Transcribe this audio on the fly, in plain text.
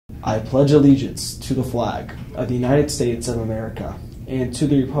I pledge allegiance to the flag of the United States of America and to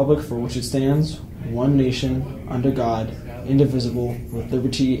the republic for which it stands, one nation, under God, indivisible, with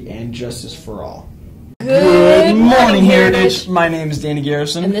liberty and justice for all. Good morning, Heritage. My name is Danny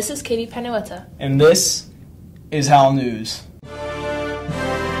Garrison. And this is Katie Penuetta. And this is HOWL News.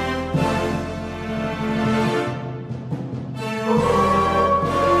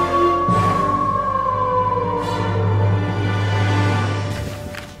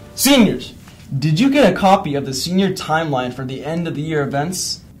 Seniors, did you get a copy of the senior timeline for the end of the year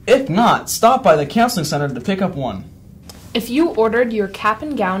events? If not, stop by the counseling center to pick up one. If you ordered your cap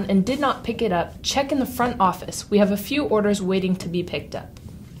and gown and did not pick it up, check in the front office. We have a few orders waiting to be picked up.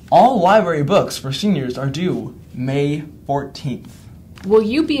 All library books for seniors are due May 14th. Will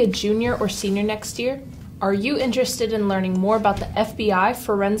you be a junior or senior next year? Are you interested in learning more about the FBI,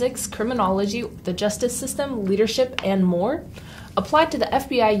 forensics, criminology, the justice system, leadership, and more? Apply to the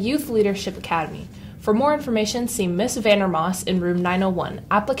FBI Youth Leadership Academy. For more information, see Miss Vandermoss in room 901.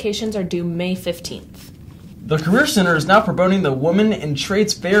 Applications are due May 15th. The Career Center is now promoting the Women in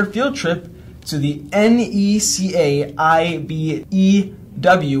Trades Fair field trip to the NECA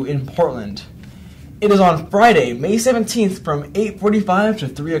IBEW in Portland. It is on Friday, May 17th from 8:45 to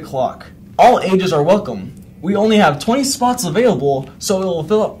 3 o'clock. All ages are welcome. We only have 20 spots available, so it will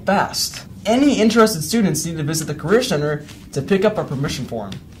fill up fast. Any interested students need to visit the Career Center to pick up a permission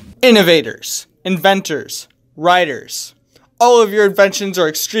form. Innovators, inventors, writers. All of your inventions are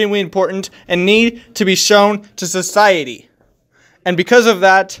extremely important and need to be shown to society. And because of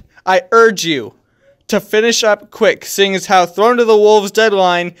that, I urge you to finish up quick, seeing as how Thrown to the Wolves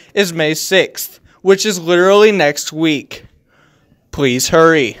deadline is May 6th, which is literally next week. Please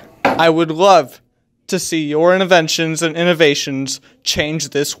hurry. I would love to see your inventions and innovations change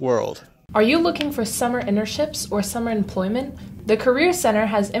this world. Are you looking for summer internships or summer employment? The Career Center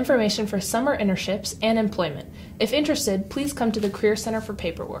has information for summer internships and employment. If interested, please come to the Career Center for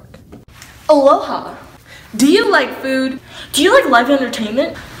paperwork. Aloha! Do you like food? Do you like live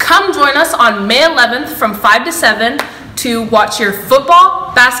entertainment? Come join us on May 11th from 5 to 7 to watch your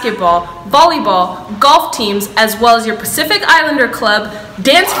football, basketball, volleyball, golf teams, as well as your Pacific Islander Club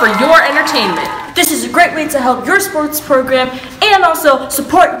dance for your entertainment. This is a great way to help your sports program and also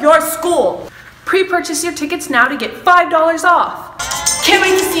support your school. Pre-purchase your tickets now to get $5 off. Can't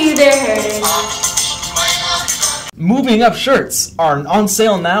wait to see you there, Heritage. Moving Up shirts are on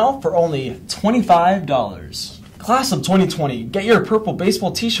sale now for only $25. Class of 2020, get your purple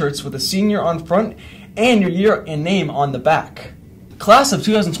baseball t-shirts with a senior on front and your year and name on the back. Class of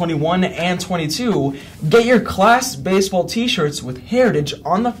 2021 and 22, get your class baseball t-shirts with Heritage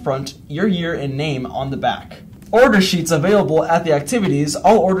on the front, your year and name on the back. Order sheets available at the activities.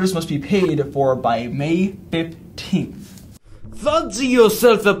 All orders must be paid for by May 15th. Fancy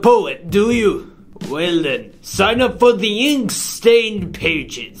yourself a poet, do you? Well then, sign up for the Ink-Stained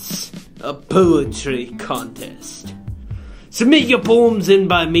Pages, a poetry contest. Submit your poems in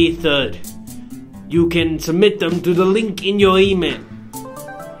by May 3rd. You can submit them to the link in your email.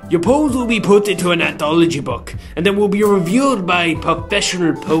 Your poems will be put into an anthology book, and then will be reviewed by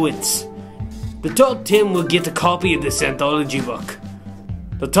professional poets. The top 10 will get a copy of this anthology book.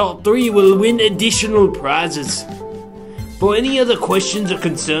 The top 3 will win additional prizes. For any other questions or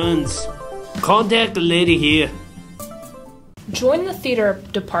concerns, contact the lady here. Join the theater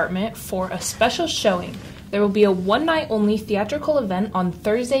department for a special showing. There will be a one-night-only theatrical event on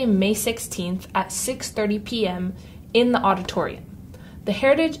Thursday, May 16th at 6:30 p.m. in the auditorium. The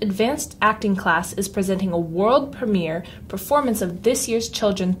Heritage Advanced Acting class is presenting a world premiere performance of this year's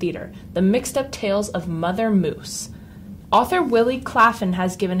children's theater, The Mixed-Up Tales of Mother Moose. Author Willie Claffin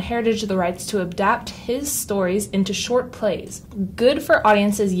has given Heritage the rights to adapt his stories into short plays, good for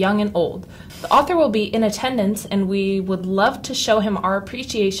audiences young and old. The author will be in attendance, and we would love to show him our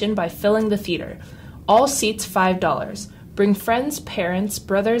appreciation by filling the theater. All seats $5. Bring friends, parents,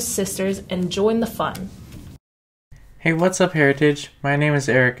 brothers, sisters, and join the fun. Hey, what's up, Heritage? My name is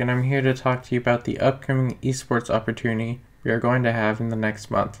Eric, and I'm here to talk to you about the upcoming esports opportunity we are going to have in the next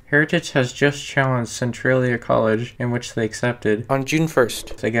month. Heritage has just challenged Centralia College, in which they accepted, on June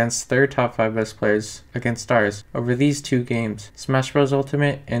 1st, against their top 5 best players against ours over these 2 games, Smash Bros.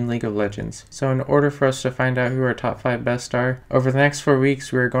 Ultimate and League of Legends. So in order for us to find out who our top 5 best are, over the next 4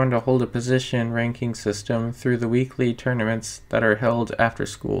 weeks we are going to hold a position ranking system through the weekly tournaments that are held after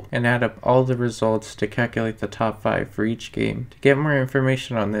school, and add up all the results to calculate the top 5 for each game. To get more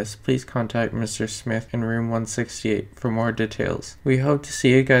information on this, please contact Mr. Smith in room 168 for more more details. We hope to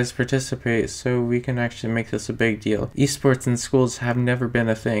see you guys participate so we can actually make this a big deal. Esports in schools have never been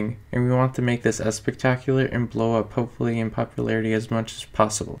a thing, and we want to make this as spectacular and blow up hopefully in popularity as much as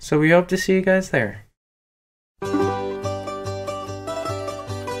possible. So we hope to see you guys there.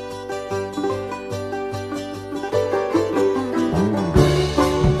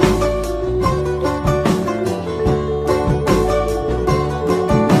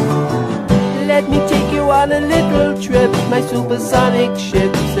 Let me take you on a little trip. My supersonic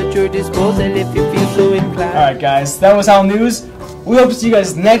ship's at your disposal if you feel so inclined. Alright guys, that was HOWL News. We hope to see you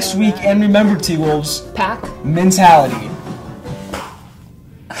guys next week, and remember, T-Wolves, Pack mentality.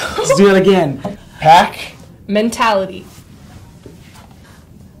 Let's do it again. Pack. mentality.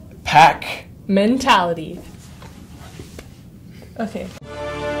 Pack. Mentality. Okay.